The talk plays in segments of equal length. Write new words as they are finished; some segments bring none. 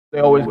They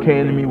always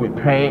came to me with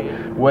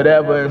paint,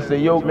 whatever, and say,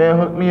 yo, man,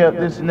 hook me up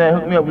this and that,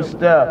 hook me up with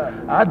style.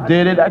 I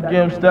did it, I gave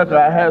them style.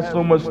 I had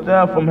so much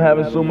style from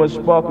having so much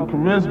sparkle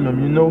charisma,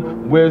 you know,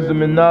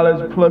 wisdom and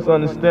knowledge plus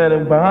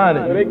understanding behind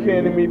it. They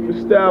came to me for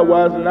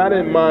style-wise, and I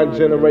didn't mind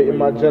generating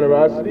my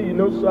generosity, you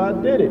know, so I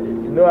did it.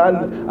 You know,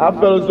 I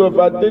felt as though if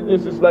I did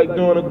this, it's like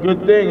doing a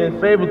good thing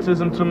and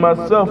favoritism to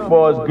myself as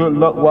far as good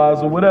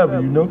luck-wise or whatever,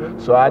 you know,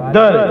 so I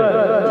done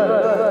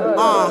it.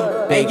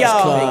 Hey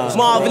yo,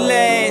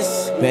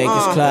 Marvelous.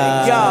 Vegas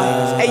Club.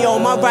 Yo, hey yo,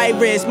 my right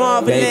wrist,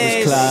 Marvelous.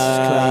 Vegas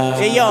Club.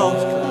 Hey yo,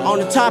 on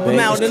the top of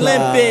Mount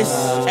Olympus.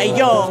 Hey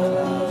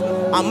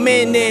yo, I'm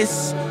in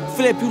this.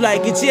 Flip you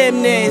like a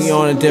gymnast. We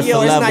on a different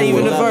yo, it's level. not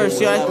even a verse,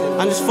 yo.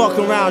 I'm just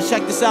fucking around.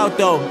 Check this out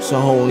though. It's a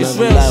whole it's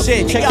nother real level.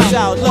 shit. Check this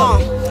out.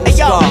 Look.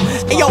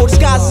 Hey yo, the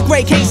skies is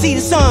gray, can't see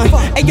the sun.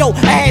 Hey yo,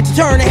 I had to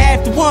turn to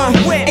half to one.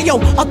 Hey yo,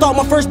 I thought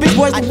my first bitch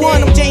was the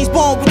one. I'm James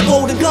Bond with the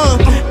golden gun.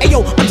 Hey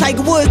yo, I'm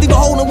Tiger Woods, leave a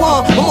hole in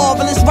one. My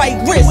marvelous right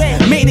wrist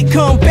made it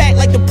come back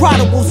like the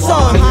prodigal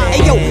son.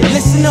 Hey yo,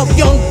 listen up,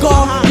 young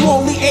girl. You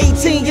only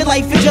 18, your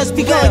life has just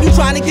begun. You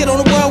trying to get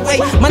on the runway,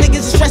 my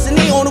niggas is stressing,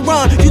 they on the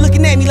run. You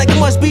looking at me like it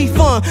must be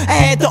fun. I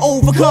had to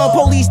overcome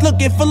police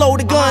looking for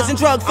loaded guns and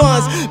drug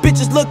funds.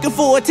 Bitches looking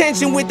for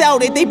attention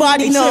without it, they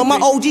body numb. My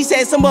OG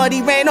said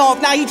somebody ran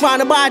off, now he trying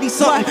to body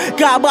something.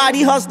 God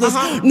body hustlers,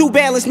 New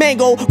Balance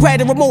Mango. Grab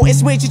the remote and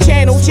switch your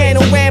channel.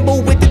 Channel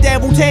ramble with the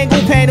devil tangle.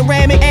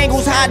 Panoramic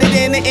angles hotter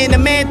than the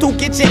mantle.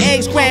 Get your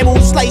eggs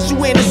scrambled, slice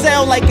you in a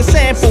cell like a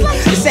sample.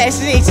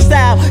 Assassination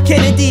style,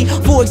 Kennedy,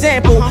 for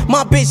example.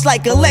 My bitch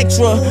like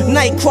Electra,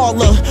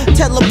 Nightcrawler.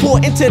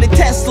 Teleport into the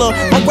Tesla.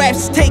 My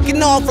raps is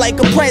taking off like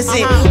a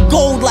present.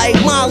 Gold like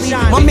Molly,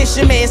 my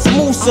mission man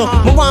Samusa.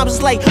 My rhymes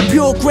is like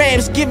pure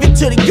grams, give it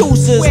to the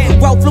users.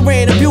 Ralph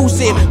Lauren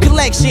abusive,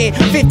 collection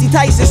 50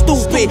 Tyson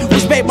stupid.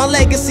 Respect my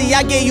legacy,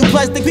 I gave you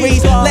plus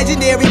degrees.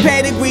 Legendary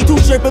pedigree, 2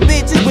 stripper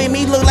bitches with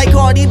me look like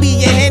Cardi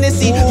B and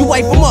Hennessy. You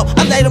wipe them up,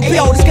 I let them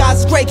go. The skies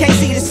is gray, can't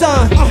see the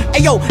sun.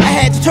 Ayo, I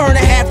had to turn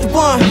to half the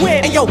bun.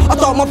 Ayo, I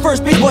thought my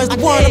first bitch was the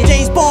one. I'm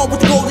James Bond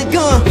with the golden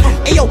gun.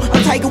 Ayo,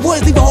 I'm Tiger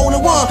Woods, leave a hole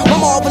in one. My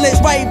marvelous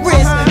right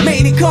wrist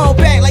made it come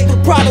back like the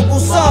prodigal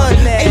son.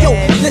 Ayo,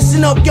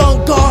 listen up,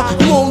 young girl.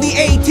 You only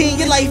 18,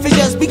 your life has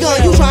just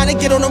begun. You trying to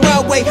get on the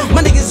runway,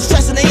 my niggas is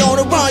stressing, they on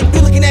the run.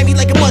 You looking at me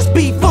like it must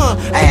be fun.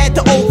 I had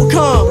to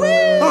overcome.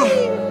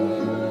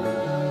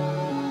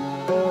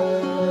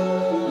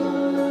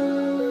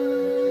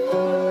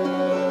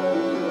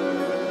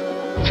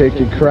 Take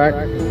your crack,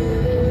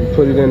 you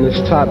put it in this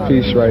top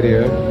piece right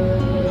here,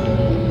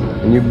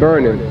 and you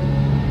burn it.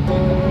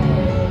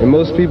 And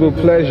most people's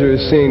pleasure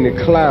is seeing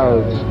the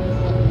clouds,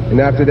 and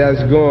after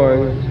that's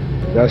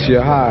gone, that's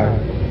your high.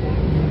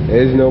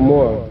 There is no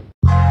more.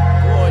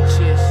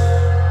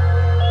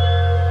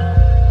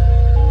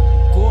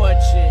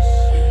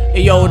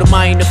 Hey yo, the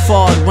mind of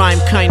fraud, rhyme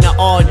kinda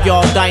odd,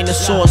 y'all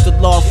dinosaurs, the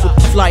loft with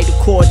the flight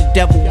accord, the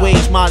devil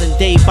wage, modern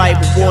day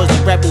Bible wars,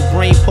 the rebel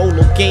brain,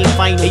 polo game,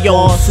 final. Hey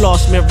yo,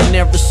 floss, mirror,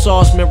 never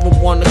sauce,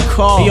 marijuana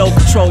car. Hey yo,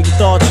 control your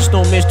thoughts, it's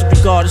no mystery,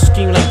 guard a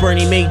scheme like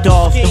Bernie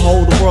Madoff. The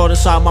whole the world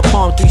inside my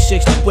palm,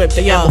 360 whip,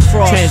 they ever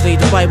frost. Translate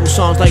the Bible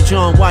songs like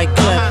John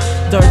Wycliffe.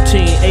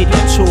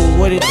 1382,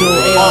 what it do?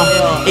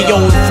 Hey yo,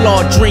 the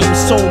flawed dreams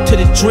sold to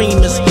the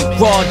dreamers.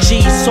 Raw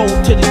G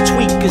sold to the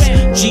tweakers.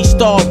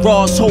 G-Star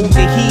Raws hold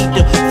the heat.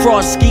 The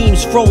fraud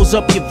schemes froze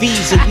up your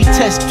visa. We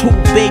test 2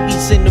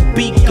 babies in the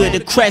beaker.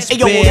 The crest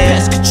bear. Hey yo, the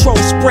pest control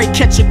spray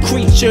catch a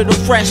creature. The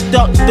fresh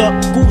duck,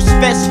 goose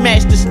vest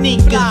smash the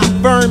sneakers. You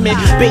vermin,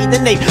 bathe the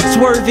nape,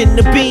 swerving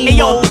the beam. Hey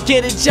yo,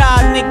 get a job,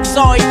 niggas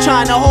always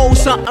trying to hold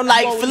something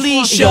like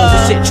Felicia.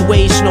 Hey yo, the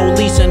situational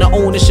lease and the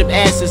ownership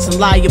assets and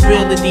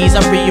liabilities.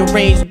 I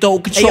rearrange though,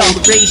 control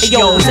the ratio. Hey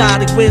yo,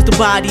 exotic wisdom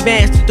body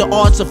mastered the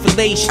arts of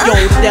fellatio.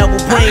 The devil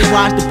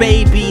brainwash the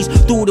babies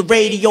through the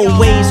radio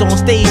waves on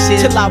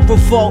stations till I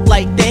revolt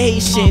like the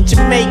Haitian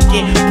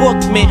Jamaican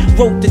bookman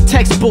wrote the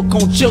textbook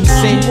on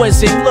Juksin.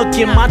 Wasn't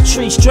looking, my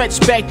tree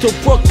stretched back to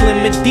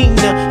Brooklyn,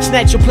 Medina.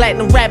 Snatch your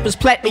platinum rappers,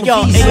 platinum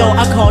visa. Hey yo,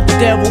 I caught the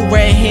devil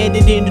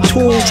red-handed in the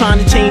tool, trying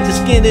to change the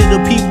skin of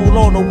the people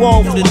on the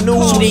wall for the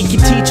news, so they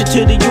can teach it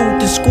to the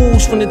youth in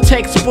schools from the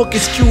textbook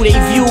and skew they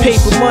view.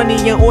 Paper money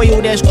and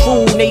oil, that's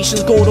cruel.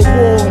 Nations go to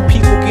war and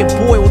people get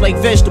boiled like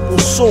vegetable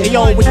soup. Hey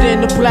yo,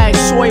 within the black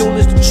soil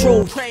is the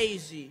truth.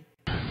 Crazy.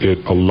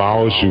 It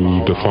allows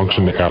you to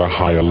function at a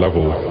higher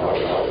level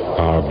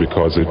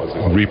because it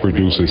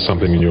reproduces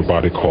something in your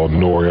body called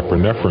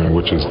norepinephrine,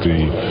 which is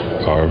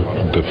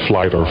the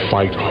flight or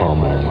fight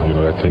hormone. You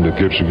know, that thing that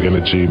gives you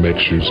energy,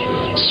 makes you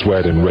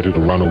sweat and ready to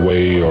run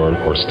away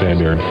or stand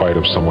there and fight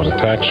if someone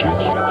attacks you.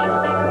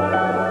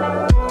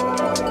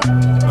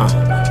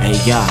 Hey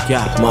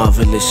yeah,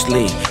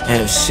 marvelously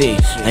MC.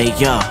 Hey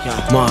yeah,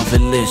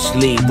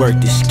 marvelously work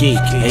the ski.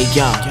 Hey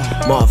yeah,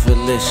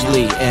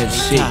 marvelously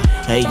MC.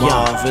 Hey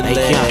yeah,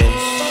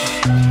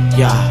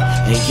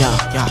 yeah, hey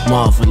yeah,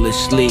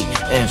 marvelously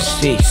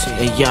MC.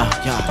 Hey yeah,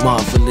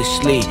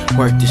 marvelously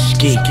work the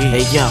ski.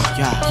 Hey yeah,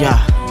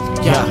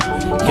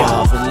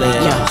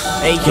 marvelous.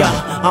 Hey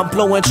yeah, I'm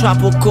blowing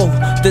tropical.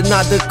 the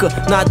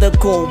nada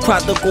gold,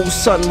 prodigal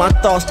son. My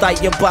thoughts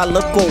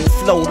diabolical,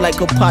 flow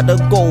like a pot of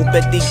gold.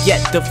 Better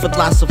yet, the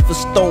philosopher's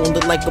stone,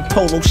 look like a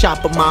polo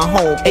shop in my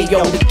home.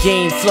 Ayo, the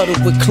game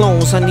flooded with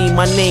clones. I need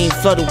my name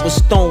flooded with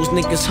stones.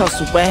 Niggas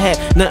hustle but had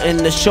nothing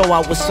to show. I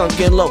was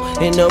sunken low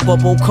in the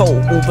bubble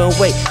cold, moving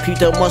weight, peep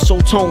the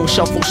muscle tone,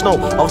 shuffle snow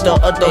off the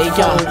other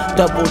phone.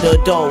 Double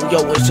the dough,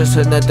 yo, it's just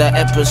another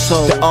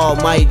episode. The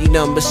almighty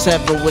number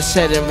 7 was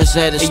set in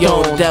Rosetta Stone.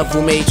 Yo, the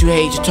devil made you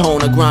hate your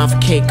tone. I grind for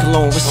cake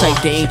cologne,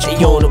 recite the ancient.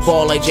 Yo, the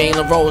ball like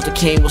Jalen Rose, the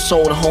king was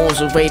sold. The homes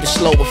were rated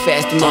slow but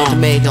fast enough to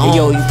make it home.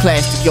 Yo, you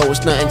plastic, yo,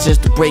 it's nothing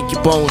just to break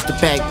your bones. The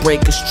back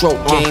break a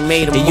stroke game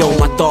made him. Yo,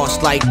 my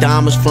thoughts like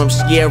diamonds from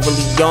Sierra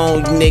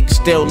Leone. You niggas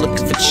still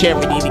looking for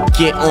charity to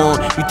get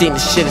on. You think the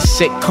shit is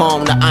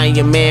sitcom? The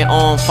Iron Man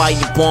on fire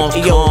bombs.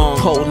 Yo,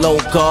 Polo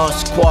guard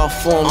squad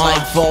form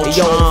like Voltron.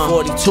 Yo,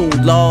 42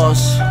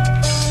 laws.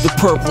 The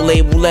purple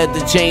label led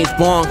to James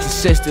Bond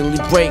consistently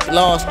break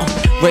laws.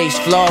 Race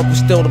flawed, but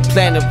still the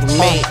planet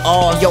remain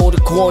ours. Yo,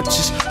 the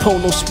gorgeous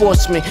Polo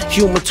Sportsmen,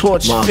 human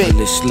torch fit.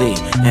 Marvellously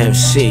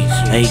MC,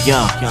 hey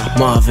ya.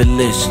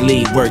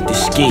 Marvellously work the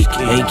ski,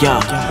 hey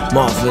ya.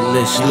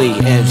 Marvellously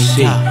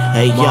MC,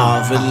 hey ya.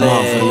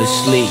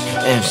 Marvellously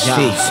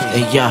MC,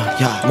 hey ya.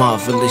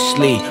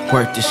 Marvellously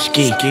work the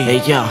ski,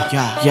 hey ya.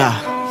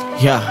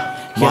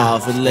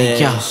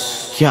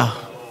 Marvelous, yeah.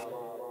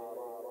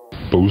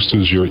 Boosts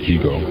your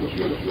ego.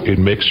 It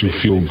makes you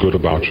feel good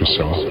about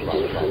yourself.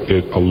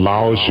 It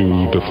allows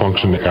you to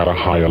function at a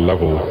higher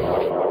level.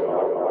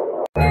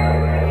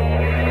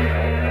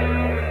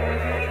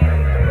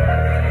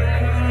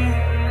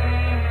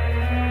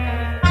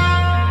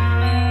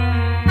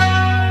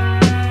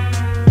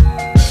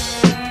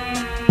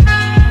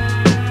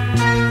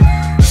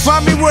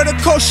 Find me with a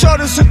cold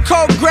shoulders and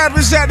cold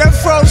grabbers at that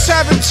froze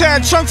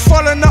habitat. Trunk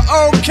full in the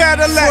old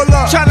Cadillac.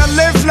 Tryna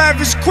live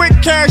lavish, quick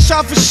cash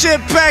off a shit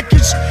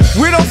package.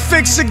 We don't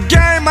fix a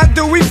game,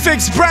 we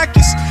fix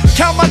brackets.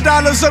 Count my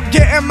dollars up,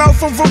 getting milk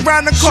from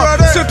Veronica.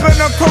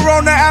 Sipping a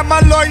Corona at my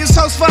lawyer's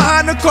house for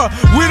Hanukkah.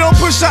 We don't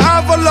push the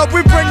envelope,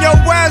 we bring your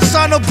ass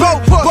on a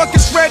boat.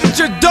 Bucket spread at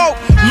your dope,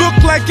 look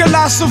like you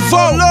lost a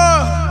vote.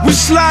 We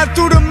slide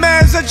through the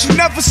mans that you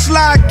never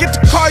slide. Get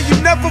the car, you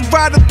never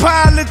ride a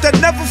pilot that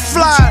never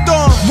fly.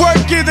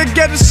 Work it and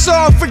get it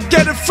soft,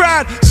 forget it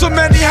fried. So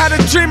many had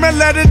a dream and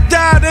let it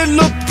die. They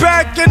look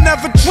back and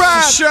never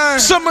tried.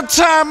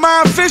 Summertime,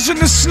 my vision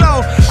is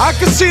slow. I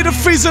can see the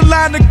freezing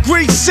line of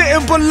grease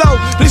sitting below.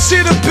 They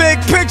see the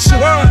big picture,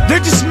 they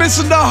just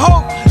missing the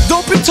hope.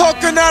 Don't be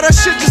talking all that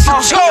shit, just a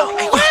joke.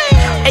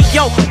 Hey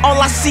yo,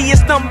 all I see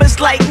is numbers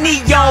like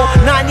Neo.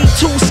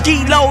 92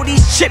 ski low,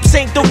 these chips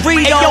ain't Doritos.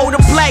 Hey yo, the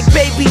black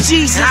baby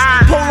Jesus,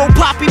 Polo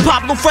Poppy,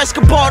 Pablo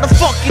Fresco, the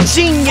fucking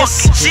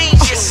genius.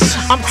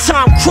 I'm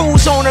Tom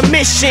Cruise on a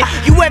mission.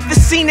 You ever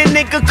seen a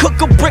nigga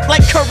cook a brick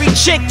like curry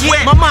chicken?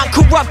 My mind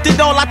corrupted,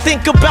 all I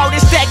think about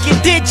is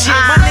stacking digits.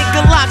 My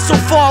nigga locked so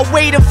far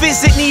away to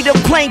visit, need a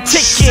plane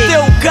ticket.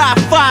 Still got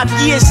 5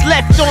 years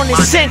left on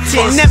his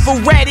sentence. Never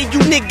ratted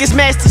you niggas,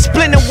 master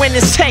splinter when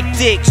it's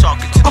hectic.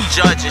 Talking to the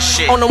judge and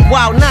shit. On them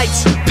wild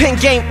nights, pen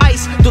game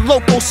ice, the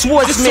local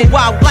swordsman.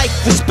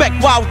 Wildlife, respect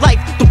wildlife,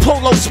 the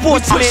Polo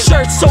Sportsmen. My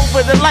shirt's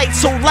over the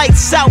lights, so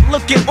lights out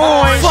looking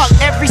orange. Fuck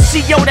every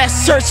CO that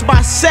search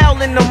my cell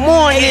in the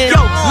morning.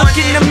 Yo, look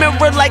in the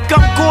mirror like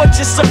I'm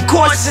gorgeous. Of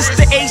course, it's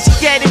the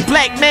Asiatic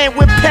black man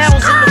with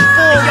pounds in the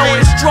forehead. Yo,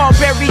 the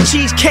strawberry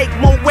cheesecake,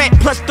 Moet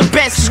plus the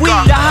best weed.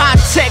 The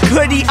high-tech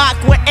hoodie,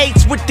 Aqua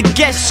 8s with the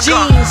Guess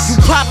jeans.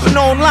 You popping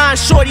online,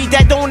 shorty,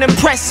 that don't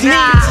impress me.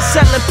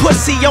 Selling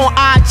pussy on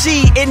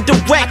IG,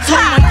 indirect.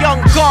 My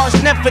young guards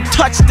never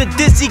touch the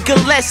Dizzy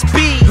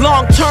Gillespie.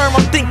 Long term,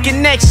 I'm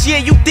thinking next year,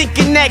 you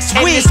thinking next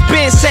week. And it's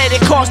been said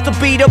it costs to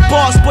be the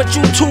boss, but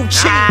you too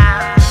cheap.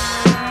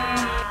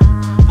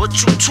 But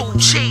you too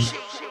cheap.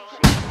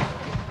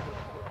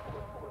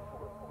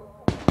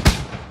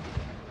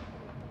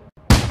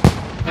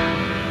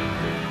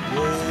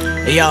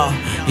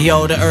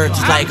 Yo, the earth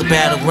is like a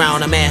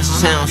battleground. I'm asking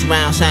sounds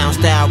around, sound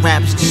style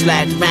rappers just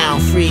slapped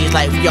around. Freeze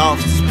like we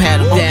officers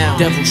paddle down.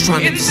 Devils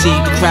trying to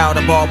deceive the crowd.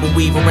 I ball but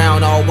weave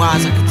around. All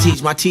wise, I can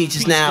teach my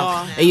teachers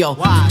now. Ayo,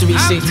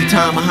 360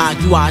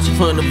 tomahawk, you watching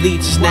from the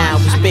bleachers now.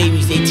 It's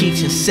babies, they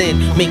teaching sin,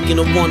 making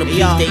them wanna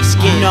bleach they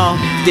skin.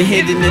 The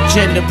hidden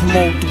agenda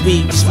promote the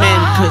weakest man.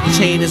 Cause the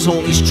chain is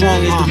only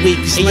strong as the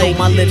weakest link.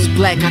 My lips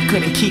black, I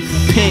couldn't keep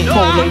the pink.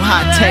 Polo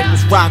high tech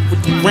was rock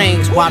with the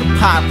rings, while the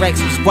Pyrex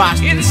was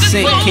washed in the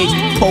sink. Case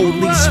the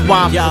police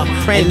swap,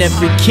 and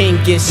every king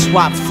gets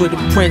swapped for the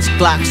prince.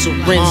 Glocks or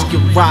rents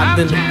get robbed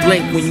in the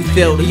blink when you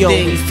feel the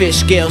thing. Fish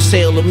scale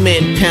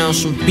sailormen,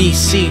 pounds from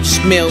BC,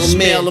 just mail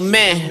them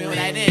in.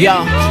 Yo,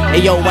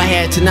 I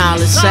had to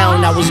knowledge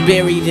sound. I was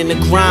buried in the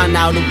grind.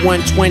 Out of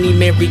 120,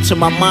 married to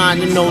my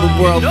mind. To know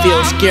the world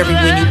feels scary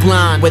when you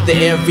blind. Whether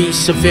every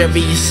severe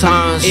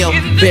signs.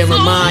 Bear in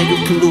mind,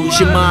 you can lose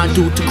your mind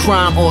due to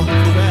crime, or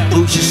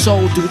lose your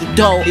soul due to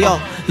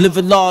dough. Live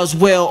a law's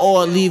will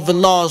or leave a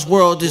law's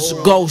world is a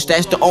ghost.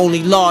 That's the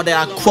only law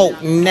that I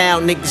quote, and now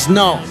niggas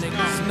know.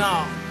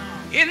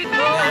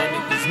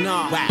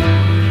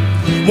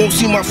 Won't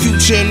see my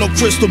future in no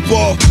crystal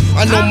ball.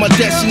 I know my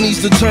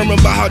destiny's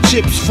determined by how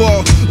chips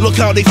fall. Look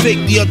how they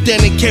fake the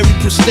authentic, carry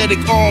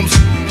prosthetic arms.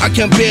 I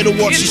can't bear to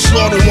watch you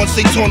slaughter once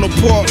they torn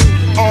apart.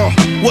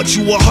 What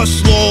you a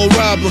hustler or a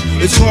robber?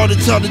 It's hard to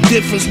tell the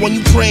difference when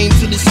you praying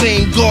to the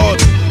same God.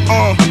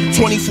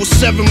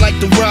 24/7 like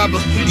the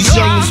robber. These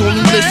youngins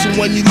only listen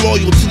when you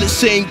loyal to the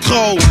same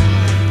code.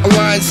 A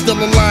lion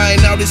still a lion,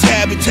 out his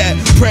habitat.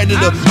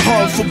 Predator,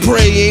 harmful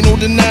prey, ain't no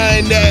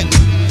denying that.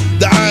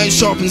 The iron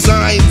sharpens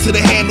iron to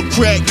the handle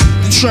crack.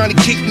 You trying to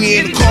kick me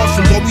in the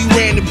coffin, but we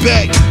ran it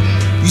back.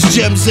 These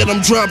gems that I'm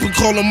dropping,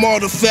 call them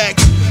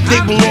artifacts. They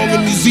belong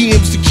in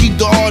museums to keep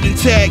the art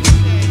intact.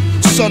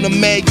 Son of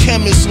mad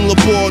chemists in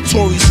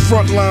laboratories.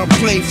 Frontline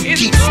plane for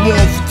keep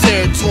sworn for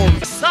territory.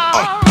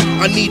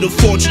 I need a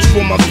fortress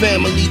for my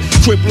family.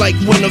 Crip like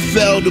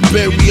Winterfell to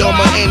bury all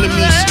my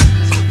enemies.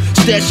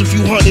 Stash a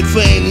few hundred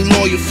for any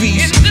lawyer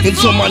fees.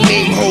 Until my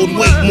name hold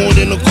weight more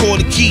than a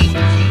quarter key.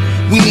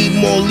 We need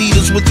more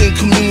leaders within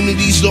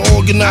communities to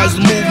organize the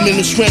movement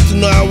and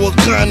strengthen our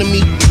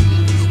economy.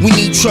 We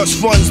need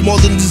trust funds more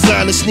than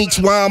designer sneaks.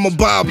 Why I'ma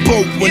buy a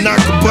boat when I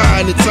could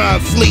buy an entire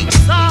fleet?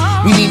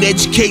 We need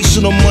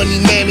educational money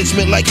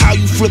management, like how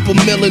you flip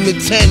 $1 million to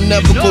 10,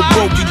 never go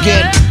broke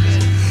again.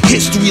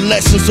 History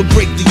lessons to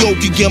break the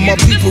yoke again. My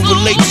people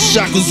relate to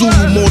Shaka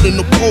Zulu more than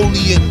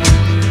Napoleon.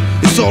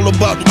 It's all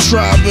about the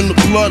tribe and the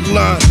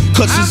bloodline.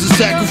 Cause it's a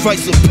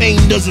sacrifice of pain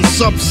doesn't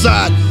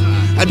subside.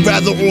 I'd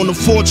rather own a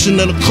fortune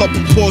than a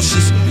couple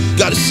Porsches.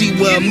 Gotta see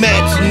where I'm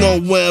at to know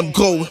where I'm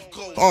going.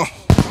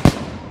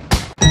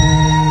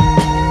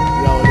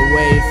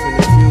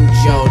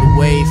 The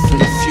wave for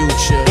the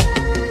future.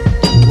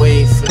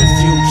 Wave for the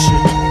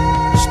future.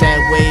 It's that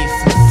wave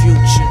for the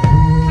future.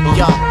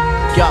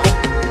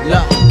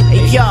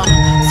 Hey,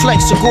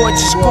 flex a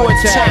gorgeous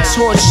Gortex.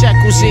 Horse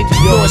shackles in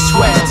your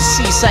sweat. To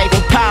see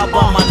Saipher power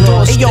on my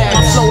doorstep. Hey, yo,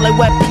 my flow like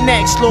Weapon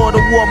X. Lord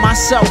of War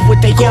myself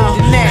with the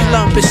golden neck.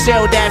 Columbus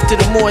sailed after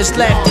the Moors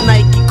left. The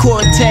Nike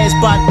Cortez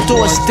by the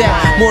doorstep.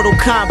 Mortal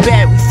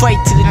Kombat, we fight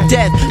to the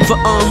death for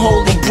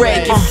unholy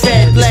bread. Get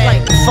fed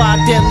like the 5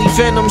 deadly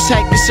venoms.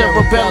 Hack the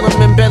cerebellum,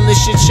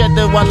 embellish each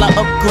other while I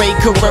upgrade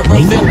Carrera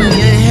villain.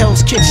 In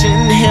Hell's Kitchen,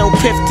 inhale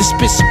piff to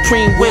spit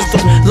supreme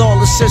wisdom.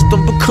 Lawless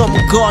system, become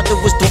a god that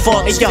was the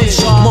father's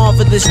vision.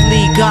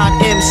 Marvellously God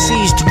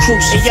MCs to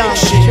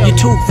crucifixion. Your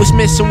tooth was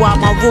missing while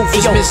my roof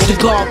was missing.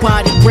 The guard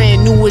body,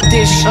 brand new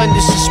edition.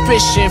 Under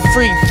suspicion,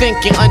 free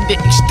thinking, under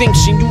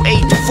extinction. You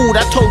ate the food,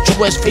 I told you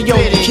was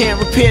forbidden. Can't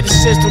repair the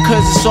system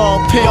cause it's all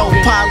pill.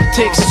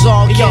 Politics is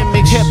all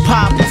gimmicks.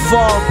 Hip-hop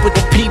evolved, but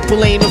the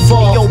people ain't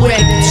evolved. Yo,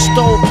 back at the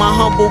stove, my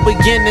humble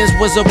beginnings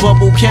was a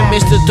bubble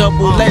chemist. The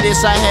double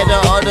lettuce, I had a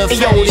other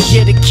fetish. To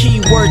get a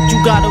keyword, you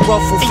gotta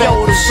ruffle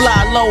feathers.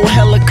 Fly low,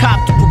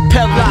 helicopter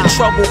propeller. The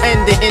trouble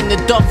ended in the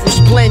duffel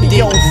splendid.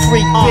 Yo,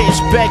 freak bitch,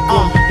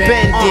 Beckham,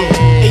 bend it.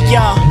 Hey,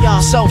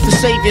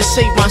 self-a-savior,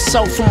 save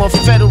myself from a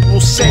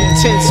federal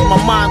sentence. My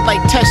mind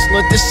like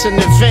Tesla, this an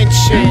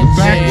invention. In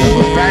fact,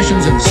 the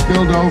fashions have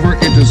spilled over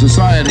into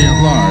society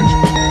at large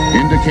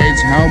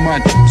indicates how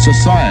much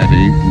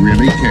society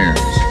really cares.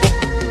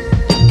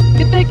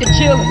 You think you're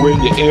chillin'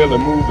 when you're ill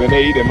and moving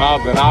 80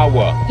 miles an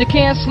hour. You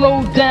can't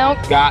slow down.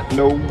 Got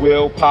no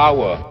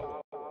willpower.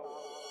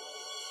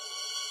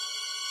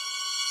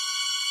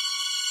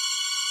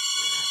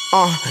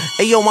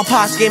 Hey yo, my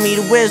pops gave me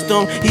the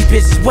wisdom. These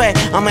bitches wet,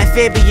 I'm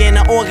amphibian.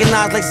 I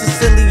organize like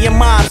Sicilian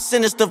mob.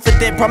 Sinister for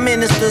dead prime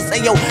ministers.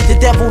 Hey yo, the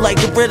devil like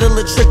the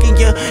Riddler tricking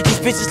you. These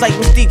bitches like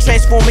Mystique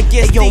transforming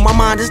gifts. Hey yo, my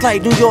mind is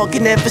like New York,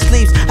 it never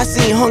sleeps. I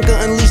seen hunger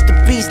unleash the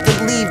beast to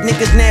leave.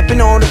 Niggas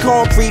napping on the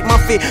concrete. My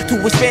fit too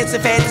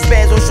expensive, had to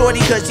spaz on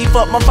shorty cause she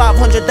fucked my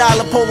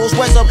 $500 Polo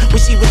sweats up when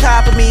she was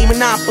top of me.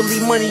 Monopoly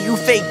money, you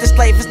fake. This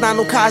life is not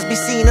no Cosby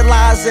scene. The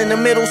lies in the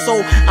middle,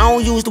 so I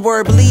don't use the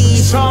word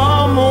believe.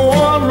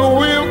 Someone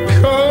will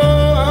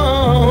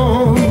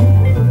come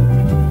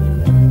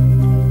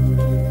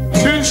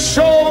to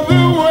show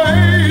the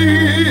way.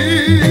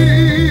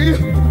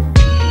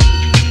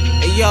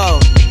 Hey yo,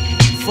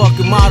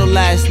 fucking model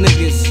ass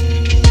niggas,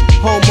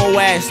 homo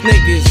ass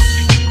niggas.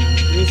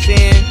 You know what I'm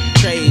saying?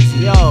 Crazy.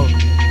 Yo,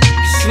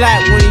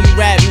 slap one of you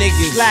rap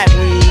niggas. Slap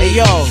one of you. Hey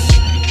yo,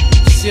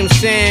 see what I'm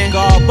saying?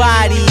 God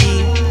body,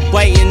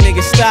 biting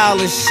nigga style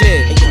and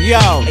shit.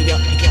 Yo,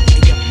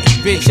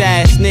 bitch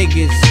ass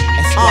niggas.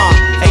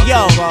 Hey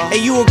yo, hey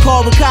you a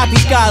carbon copy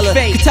scholar.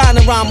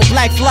 Katana rhyme with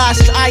black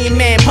philosophy,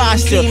 Ironman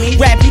Posture.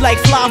 Rap you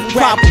like flower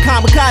proper,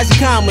 kamikaze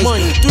commas.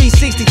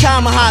 360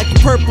 tomahawk,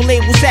 purple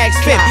label sax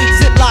fit.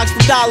 Ziplocks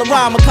for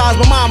Dollarama, cause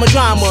my mama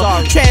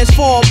drama.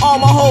 Transform all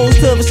my hoes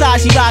to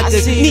Versace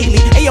rockers. Neatly,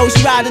 hey yo, she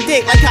ride a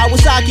dick like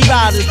Kawasaki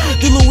riders.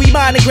 The Louis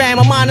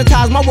monogram, I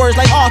monetize my words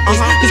like authors.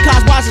 Cause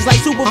cops watchers like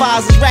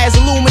supervisors, Raz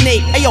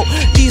illuminate. Hey yo,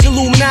 these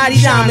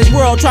Illuminati diamonds,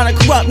 world trying to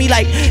corrupt me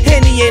like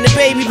Henny in a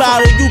baby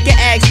bottle. You can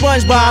ask SpongeBob.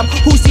 SpongeBob.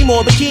 Who see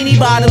more bikini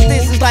bottoms?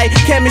 This is like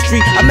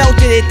chemistry. I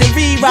melted it, then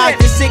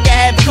re-rocked it. Sick of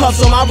having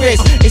cuffs on my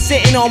wrist and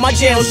sitting on my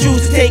jail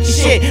shoes to take your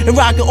shit and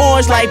rockin'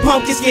 orange like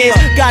pumpkin skins.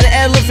 Got an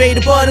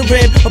elevator, butter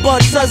rib, above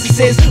the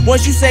substances.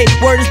 Once you say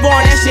word is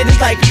born, that shit is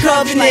like a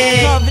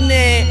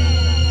covenant.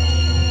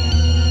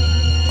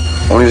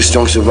 Only the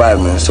strong survive,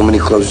 man. So many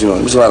clubs, you know,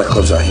 there was a lot of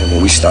clubs out here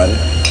when we started.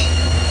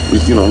 We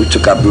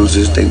took our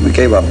bruises, we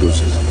gave our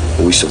bruises,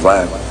 but we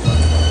survived.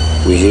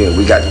 We're here,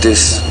 we got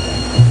this,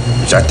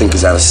 which I think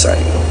is out of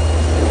sight.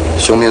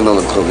 Show me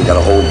another club, they got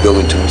a whole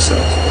building to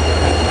themselves.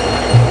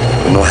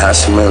 With no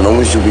hassle, man, as long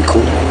as you be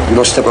cool. You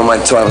don't step on my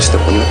toe, I don't step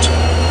on your toe.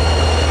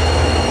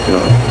 You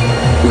know,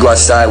 we go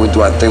outside, we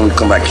do our thing, we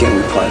come back here and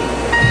we party.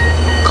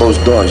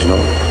 Closed doors, you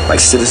know, like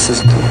citizens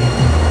do.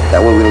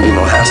 That way we don't get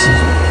no hassles.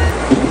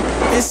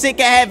 And sick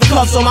of having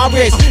cuffs on my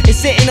wrist and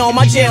sitting on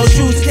my jail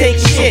shoes to take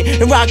your shit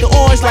and rockin'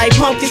 orange like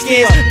pumpkin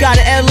skins. Got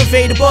an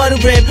elevator, butter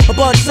rib,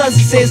 above the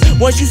substances.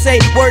 Once you say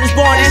word is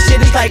born, that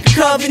shit is like a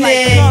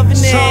covenant.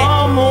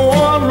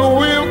 Someone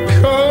will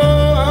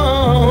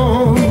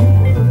come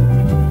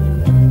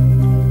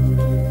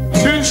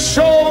to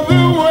show the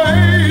way.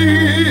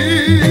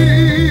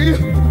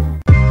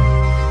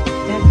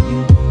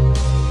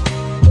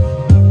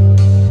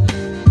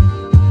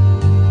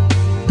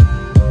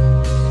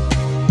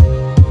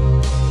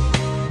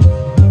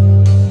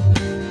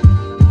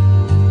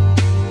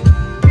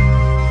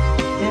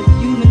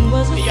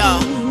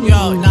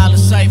 Yo, now the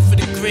Saipher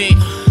the Great.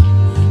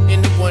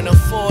 In the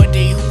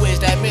 140, who is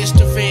that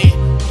mystery?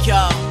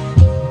 Yo,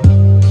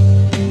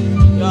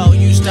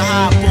 used to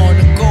hop on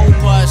the go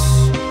bus,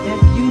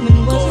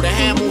 go to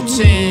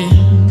Hamilton,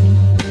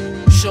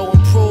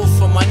 showing proof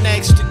for my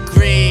next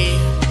degree,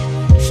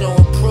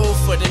 showing proof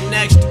for the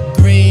next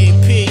degree.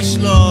 Peace,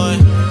 Lord.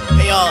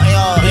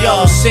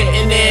 Yo,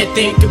 sitting there,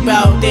 think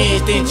about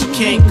things that you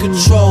can't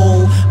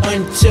control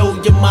until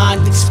your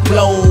mind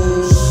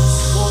explodes.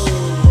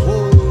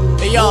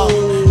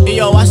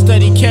 Yo, I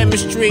study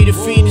chemistry to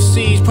feed the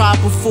seeds,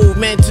 proper food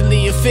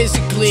mentally and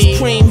physically.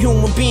 Supreme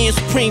human being,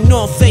 supreme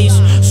North Face,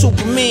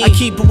 super me. I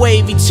keep a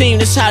wavy team,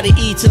 that's how they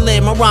eat to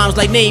live. My rhymes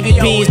like navy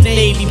beans, the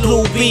navy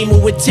blue beamer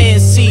with 10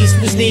 C's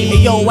was needed.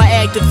 Yo, I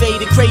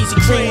activated crazy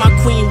cream, my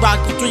queen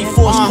rocked the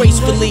 3/4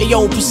 gracefully.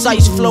 Yo,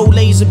 precise flow,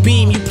 laser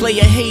beam, you play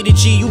a hater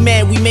G, you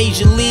mad we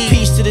major league.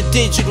 Piece to the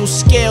digital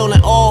scale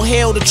and all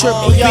hail the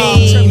triple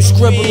beam. You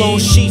scribble on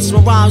sheets, my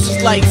rhymes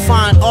is like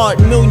fine art,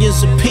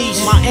 millions a piece.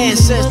 My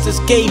ancestors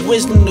gave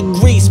wisdom to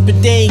Greece,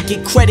 but they ain't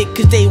get credit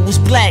cause they was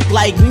black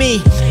like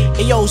me.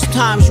 And yo,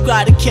 sometimes you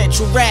gotta catch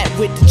a rat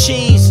with the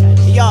cheese.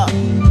 Yo,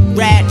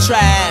 rat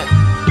trap.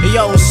 And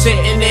yo,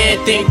 sitting there,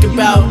 think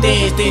about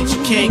things that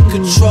you can't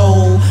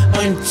control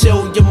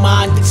until your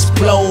mind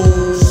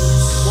explodes.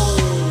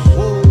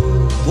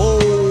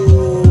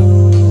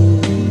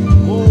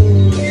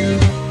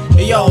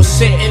 Yo,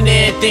 sitting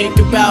there, think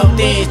about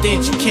things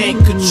that you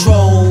can't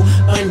control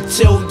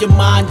until your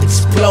mind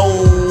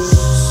explodes.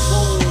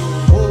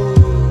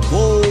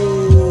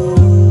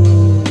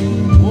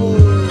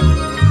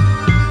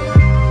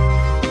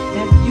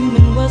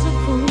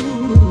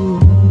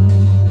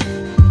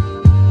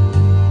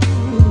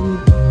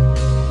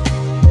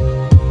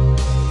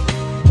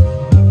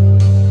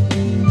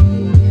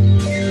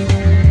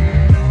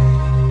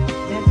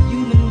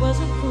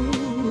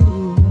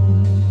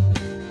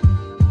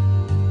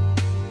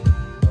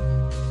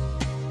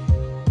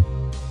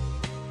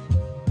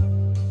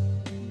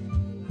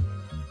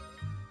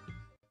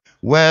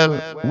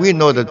 Well, we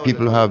know that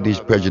people have these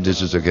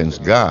prejudices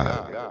against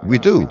God. We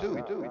do.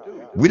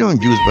 We don't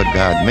use what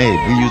God made.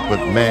 We use what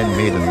man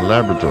made in the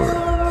laboratory.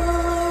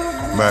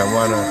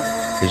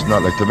 Marijuana is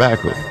not like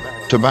tobacco.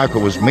 Tobacco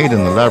was made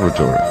in the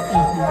laboratory.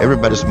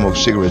 Everybody smokes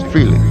cigarettes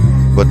freely,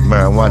 but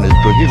marijuana is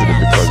prohibited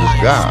because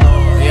it's God.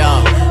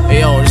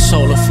 Yo, the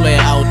solar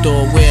flare,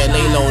 outdoor wear,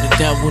 lay low, the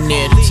devil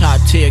near the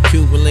top tier,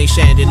 Cuban link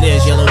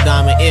chandeliers, yellow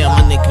diamond ear.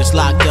 My niggas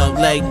locked up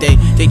leg day,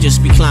 they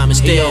just be climbing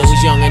stairs.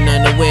 Was young and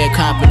unaware,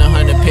 copping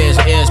 100 pairs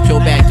of ears, peel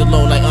back the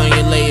low like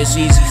onion layers,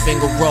 easy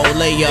finger roll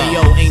layer.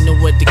 Yo, ain't no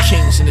what the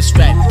kings in this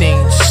rap thing,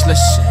 just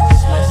listen.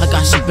 I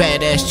got some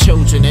badass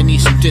children that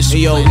need some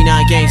discipline. Yo, we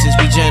not gangsters,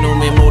 be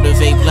gentlemen,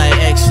 motivate black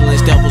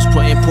excellence. Devils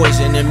putting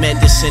poison in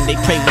medicine, they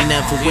pray we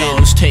never win. Yo,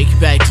 let's take it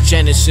back to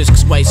Genesis,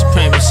 cause white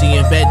supremacy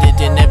embedded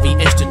in every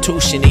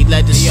institution they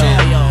led us in.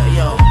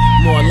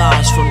 More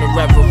lies from the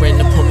reverend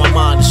to put my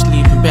mind to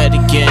sleep in bed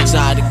again.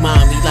 Exotic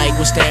mommy, like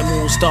what's that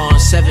moon star on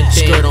 7th?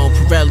 Skirt on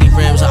Pirelli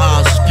rims, her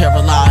eyes was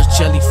paralyzed.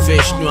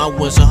 Jellyfish, knew I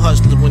was a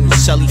hustler when the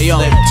celly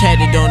flipped.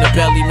 Tatted on the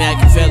belly,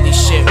 Machiavelli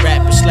shit.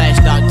 Rapper /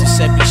 Dr.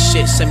 Seppi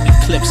shit. Send me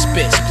clip,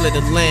 spit, split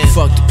a limb.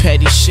 Fuck the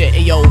petty shit.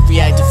 Ayo,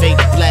 reactivate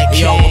the black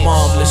kid. Yo, I'm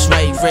marvelous,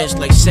 right wrist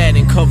like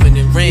Saturn covered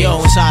in rings. Yo,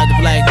 inside the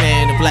black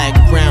man, the black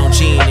and brown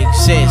gene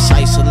exists.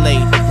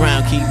 Isolate the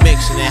brown, keep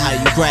mixing it how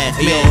you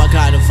graph. Yo, I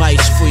got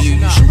advice for you,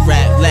 you should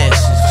rap less.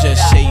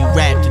 Just say you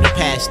rapped in the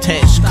past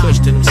tense. Kush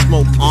to them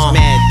smoking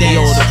mad dance.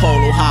 Yo, the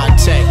Polo high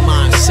tech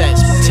mindset,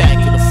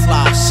 spectacular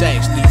fly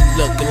sex. Leave you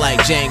looking like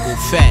Django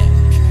Fat.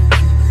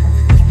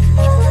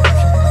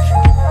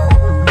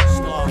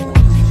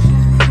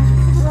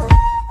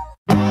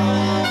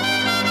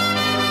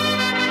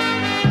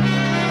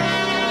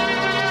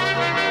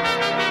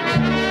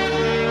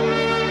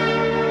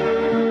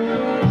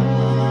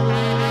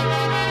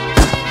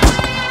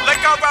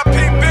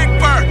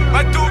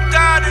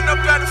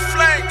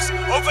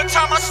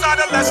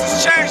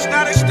 adolescents changed.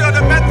 Now they steal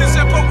the methods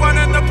and put one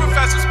in the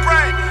professor's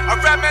brain. I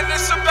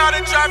reminisce about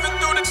it driving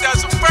through the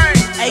desert rain.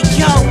 Hey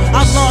yo,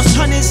 I lost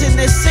hundreds in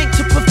the sink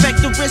to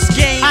perfect the risk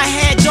game. I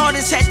had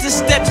daughters, had to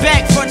step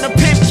back from the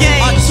pimp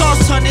game. I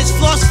tossed hundreds,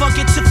 floss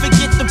fucking to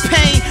forget the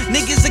pain.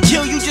 Niggas will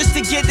kill you just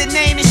to get the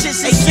name, this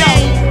shit's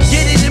insane.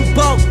 Get it in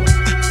bulk,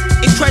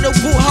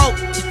 incredible hope.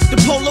 The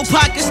polo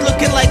pockets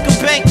looking like a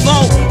bank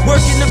vault.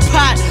 Working the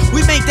pot,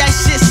 we make that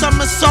shit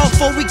somersault.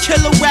 Before we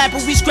kill a rapper,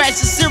 we scratch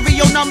the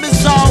serial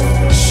numbers off.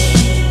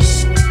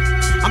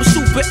 I'm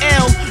super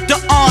ill, the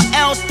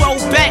RL throw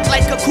back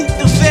like a coupe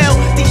de ville.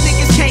 These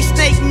niggas can't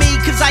snake me,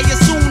 cause I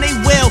assume they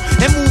will.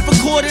 And move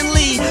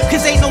accordingly,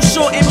 cause ain't no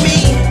short in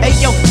me. Hey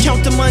yo,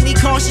 count the money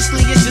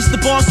cautiously, it's just the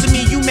boss to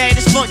me. You mad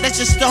as fuck, that's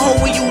just the hoe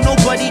of you.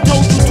 Nobody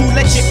told you to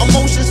let your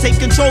emotions take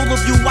control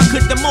of you. I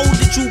could've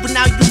molded you, but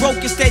now you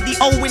broke and steady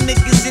owing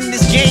niggas in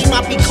this game.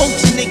 I be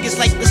coaching niggas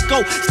like, let's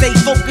go, stay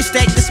focused,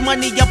 stack this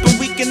money up and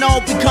we can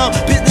all become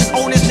business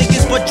owners,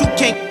 niggas. But you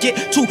can't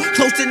get too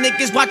close to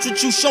niggas. Watch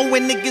what you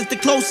showing niggas, the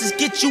closest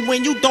get you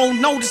when you don't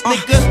notice,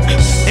 nigga.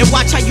 And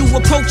watch how you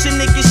approaching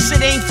niggas,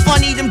 shit ain't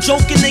funny. Them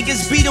joking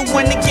niggas be the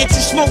one that get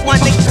you smoke, my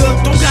nigga.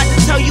 Don't got to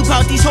tell you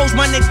about these hoes,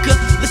 my nigga.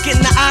 Look in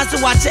the eyes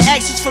and watch the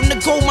actions from the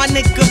goal, my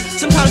nigga.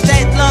 Sometimes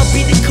that love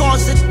be the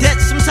cause of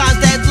death. Sometimes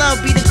that love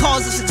be the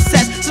cause of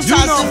success.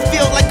 Sometimes it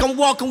feel like I'm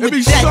walking with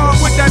death. It be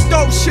with that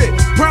dope shit.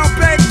 Brown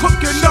bag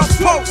cooking up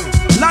potent.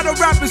 Lot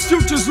of rappers'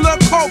 futures look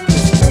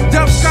hopeless.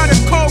 Death's got a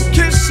cold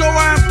kiss, so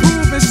I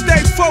improve and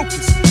stay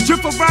focused.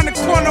 Drift around the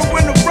corner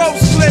when the road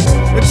slip.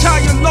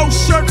 Italian low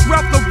shirts,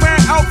 Ralph Lauren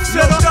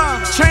outfitter.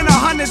 Chain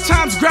 100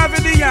 times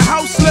gravity and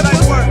house slipper.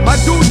 My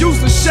dude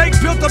used a shake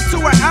built up to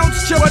an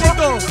ounce chipper.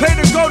 Pay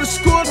to go to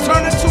school,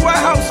 turn into a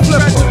house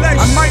flipper.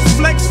 I might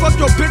flex, fuck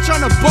your bitch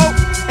on a boat.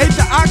 Ate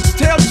the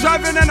oxtail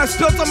driving and I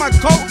spilled on my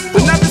coat.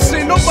 I never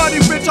seen nobody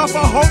rich off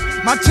a hope.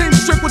 My team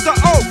strict with the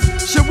oath.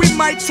 Shit, we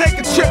might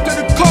take a trip to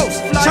the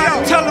coast. Try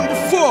to tell them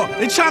before,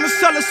 they tryna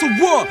sell us a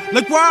war.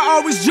 Like why I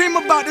always dream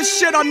about this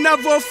shit I'll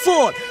never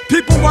afford.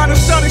 People wanna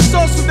sell their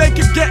soul so they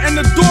can get in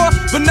the door,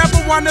 but never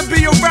wanna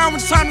be around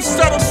when time to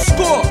settle the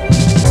score.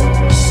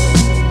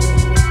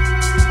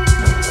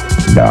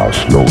 Now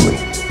slowly,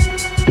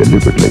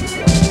 deliberately,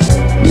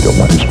 we don't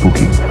want to spook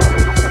you.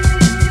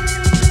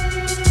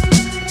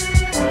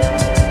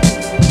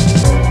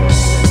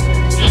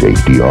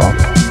 Safety off.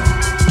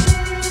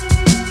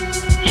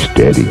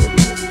 Steady.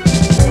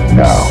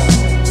 Now.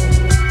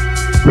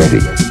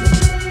 Ready.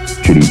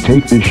 Should he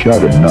take this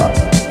shot or not?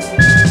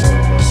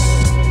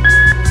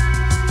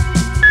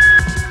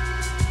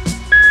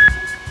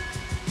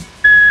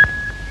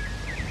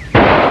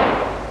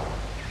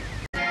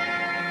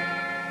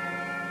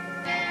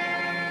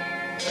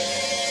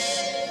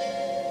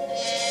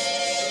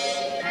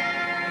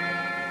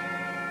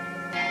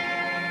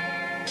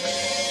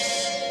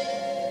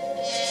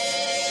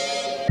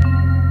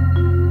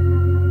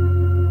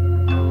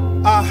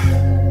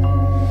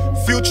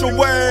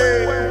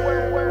 Futurewave.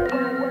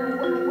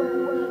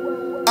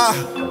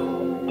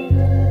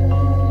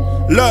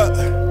 Look,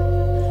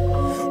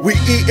 we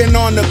eating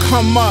on the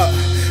come up.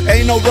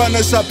 Ain't no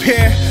runners up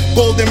here.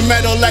 Golden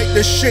medal like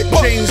the shit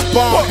James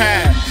Bond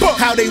had.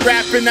 How they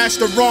rapping, that's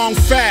the wrong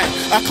fact.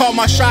 I call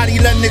my shotty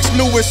Lennox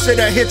Lewis,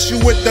 it'll hit you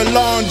with the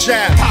long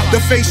jab. The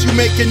face you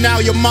making now,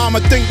 your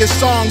mama think the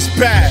song's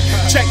bad.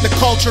 Check the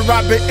culture,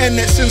 I've been in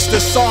it since the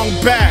song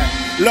bad.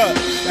 Look,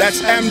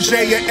 that's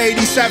MJ at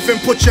 87.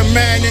 Put your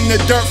man in the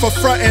dirt for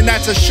frontin',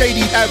 that's a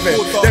shady heaven.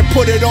 Then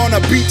put it on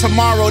a beat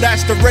tomorrow,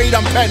 that's the rate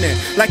I'm penning.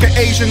 Like an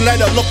Asian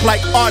letter, look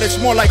like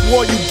artists, more like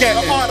war you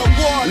gettin'.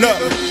 Look,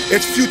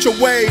 it's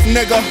Futurewave,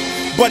 nigga.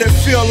 But it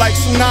feel like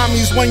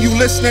tsunamis when you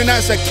listening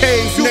as a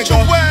cave, nigga.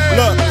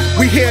 Look,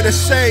 we here to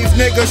save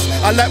niggas.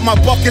 I let my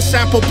bucket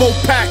sample both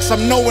packs.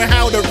 I'm knowing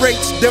how the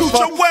rates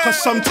differ.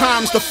 Cause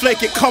sometimes the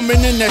flake it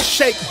coming in that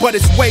shake, but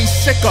it's way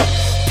sicker.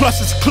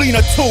 Plus it's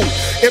cleaner too.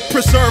 It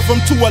preserve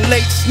them to a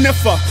late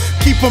sniffer.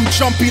 Keep him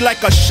jumpy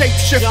like a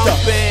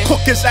shapeshifter.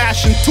 Cook his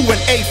ash into an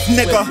eighth,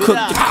 nigga. Cook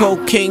the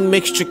cocaine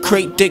mixture,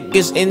 crate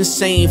diggers,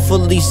 insane.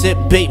 Fully zip,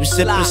 baby,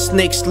 zipping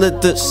snake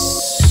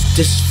slithers.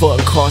 This for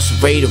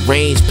incarcerated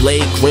range,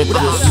 blade grippers.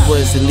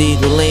 Was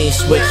illegal lane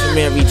switch,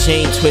 Mary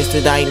Jane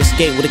twisted. I ain't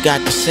escape, would've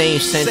got the same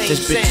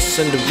sentence. Bitch,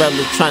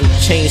 Cinderella trying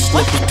to change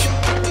slippers.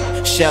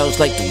 Shells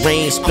like the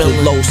rain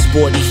spilling. Low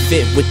sporty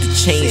fit with the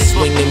chain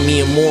swinging.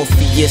 Me and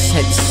Morpheus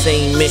had the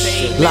same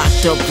mission.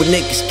 Locked up when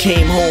niggas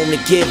came home to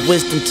give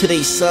wisdom to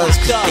their sons,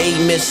 cause they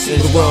missing.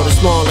 The world is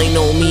small, ain't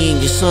no me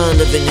and your son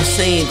living the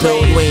same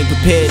build. You ain't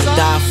prepared to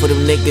die for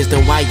them niggas,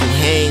 then why you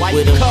hang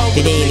with them?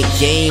 It ain't a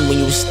game when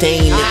you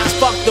staying niggas.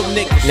 Fuck them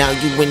niggas. Now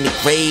you in the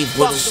grave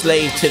with a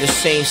slave to the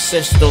same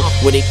system,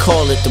 where they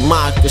call it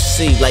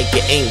democracy like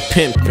you ain't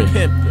pimping.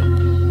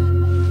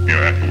 You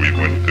know, after we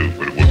went through,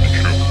 but it wasn't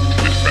true.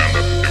 Found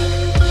out that there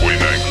were 49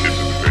 kids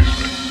in the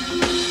basement.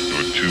 There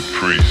were 2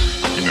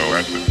 priests. You know,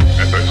 as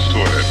I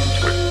saw that, it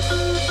was like,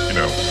 you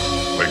know,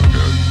 like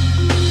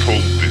total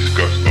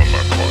disgust on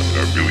my part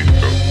that I really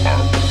felt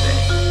horrible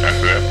about.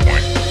 After that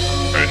point,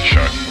 I had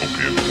shot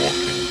opium,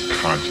 morphine,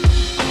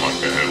 constantly. I'm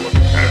like,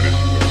 I had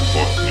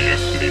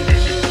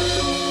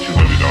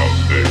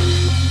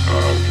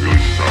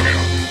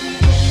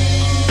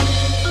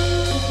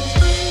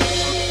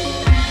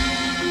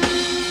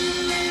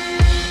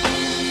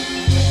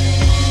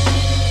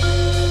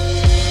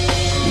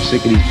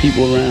sick of these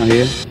people around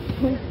here,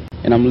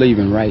 and I'm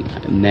leaving right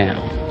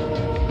now.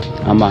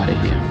 I'm out of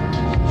here.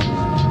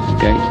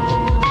 Okay?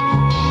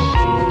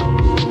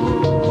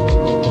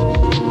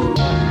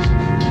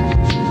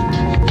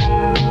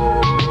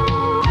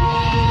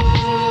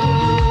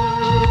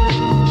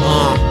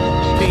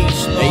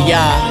 Peace.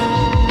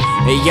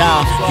 Hey,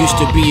 y'all, used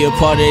to be a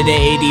part of the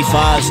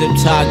 85s, them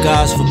tie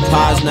guys for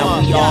pies. Now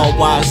we all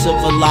wise,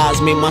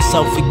 civilized, made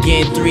myself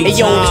again 3 times. Hey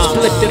yo, the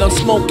split that I'm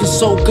smoking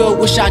so good,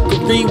 wish I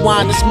could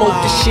rewind and smoke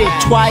this shit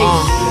twice.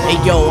 Hey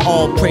yo,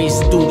 all praise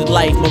due to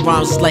life. My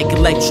rhymes is like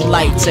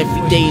electrolytes.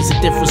 Every day is a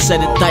different set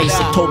of dice.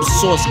 I told the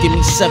source, give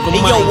me 7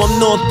 Hey yo, I'm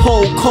North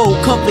Pole cold,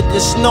 covered in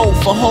snow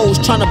for hoes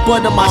tryna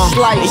butter my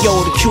slice. Hey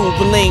yo, the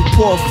Cuban link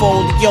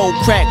portfolio,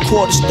 crack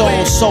quarter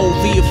stone sold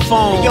via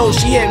phone. Hey yo,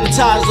 she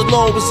hypnotized, the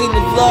low was in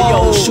the glow. Hey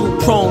yo, shoot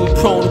prone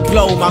to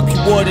blow. My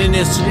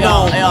coordinates to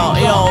know.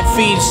 Yo,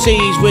 feed the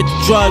seeds with the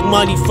drug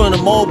money from the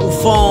mobile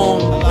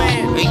phone.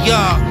 Hey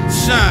y'all,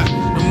 son,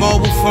 the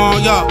mobile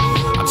phone, y'all.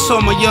 I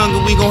told my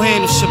younger we gon'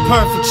 handle shit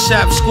perfect, just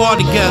have a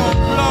squad together.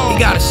 He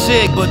got a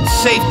SIG, but the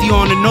safety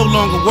on it no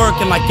longer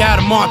working like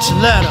Adam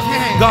Archuleta.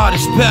 God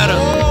is better.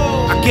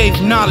 I gave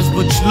him knowledge,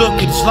 but you look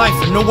at his life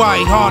and know why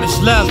he hard as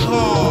leather.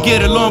 We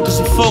get along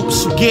cause he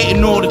focused on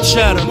getting all the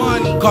cheddar.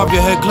 Carve your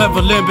head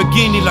clever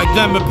Lamborghini like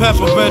lemon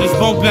pepper. Red is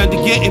bone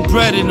blender, getting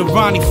bread in a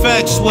Ronnie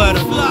Fag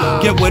sweater.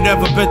 Get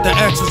whatever, bet the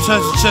extra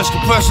treasure chest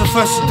compressor.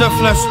 Fresh to death,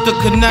 less with the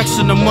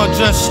connection. The mud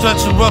dress,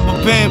 stretching rubber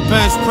band,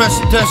 bands,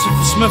 pressing desert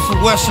for Smith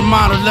and Wesson.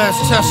 Model last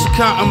test,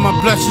 counting my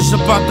blessings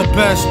about the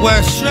best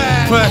West.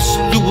 Press,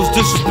 you was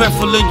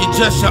disrespectful in your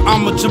gesture.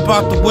 I'ma jump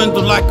out the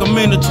window like I'm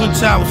in the Twin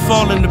Towers,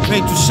 falling the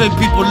paint. You say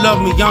people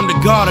love me, I'm the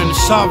god and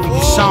it's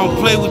obvious. I don't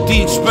play with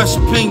the express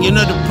opinion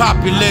of the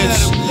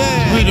populace.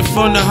 Reading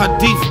from the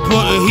hadith,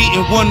 putting heat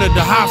in one of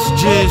the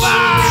hostages.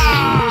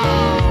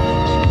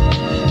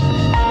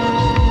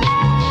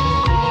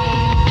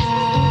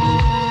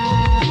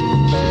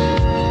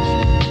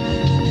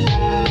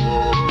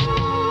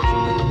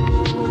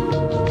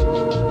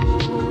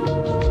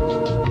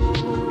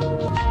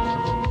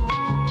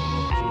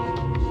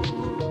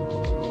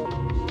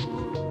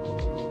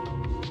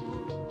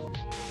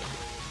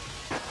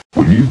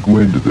 When you go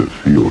into the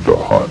field to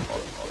hunt,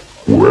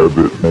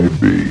 wherever it may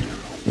be,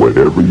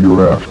 whatever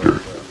you're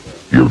after,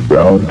 you're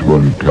bound to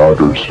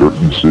encounter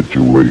certain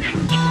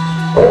situations,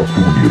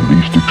 often when you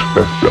least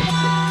expect them,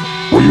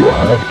 where you'll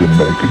have to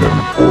make an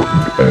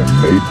important and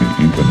maybe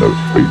even a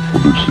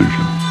fateful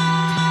decision.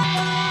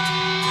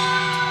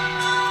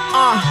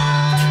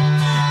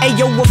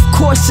 Ayo, of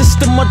course it's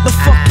the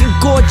motherfucking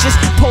gorgeous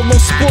Polo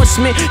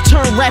Sportsmen,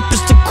 turn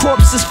rappers to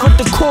corpses for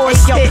the chorus.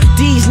 Yo,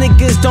 these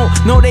niggas don't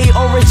know they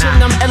origin.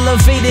 I'm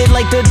elevated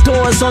like the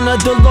doors on a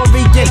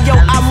DeLorean. Yo,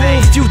 I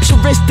move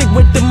futuristic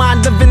with the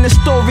mind of an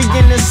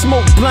historian and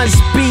smoke blunts.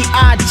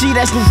 B.I.G.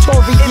 that's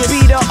notorious. It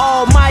be the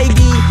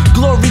almighty,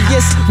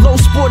 glorious, low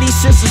sporty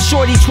since a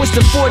shorty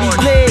twisted 40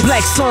 lives.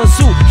 Black Sun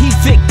Tzu, he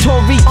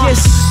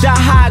victorious. The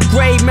high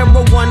grade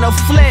marijuana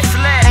flip,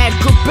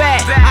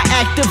 acrobat, I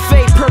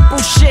activate purple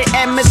shit.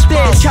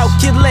 Amethyst,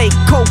 calculate,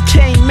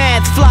 cocaine,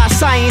 math, fly,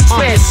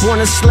 scientist.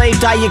 Born a slave,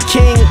 die a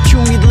king,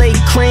 accumulate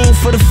cream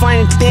for the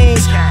finer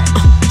things.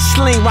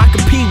 Sling, rock a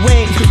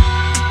P-wing,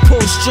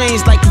 pull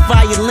strings like a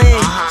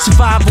violin.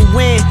 Survive or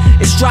win,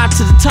 it's drive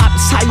to the top,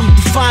 it's how you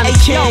define a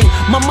king. Yo,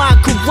 my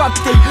mind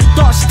corrupted,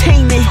 thoughts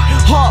tainted,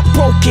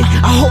 heartbroken,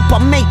 I hope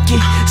I make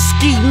it.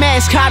 Ski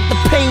mask, hide the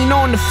pain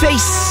on the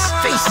face.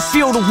 I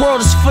feel the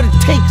world is for the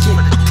taking.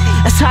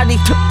 That's how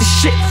they took the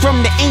shit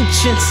from the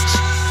ancients.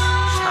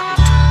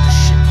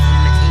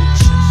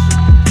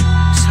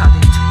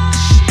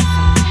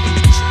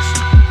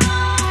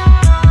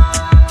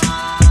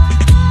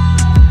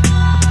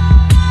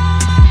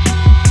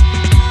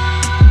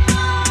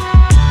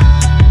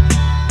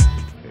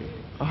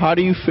 How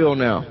do you feel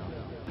now?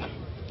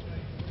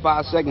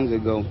 5 seconds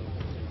ago,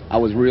 I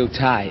was real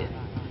tired.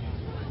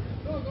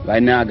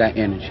 Right now, I got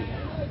energy.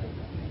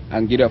 I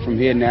can get up from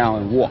here now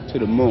and walk to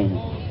the moon.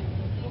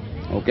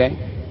 Okay?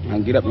 I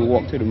can get up and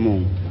walk to the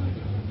moon.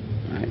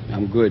 All right?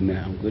 I'm good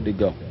now. I'm good to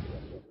go.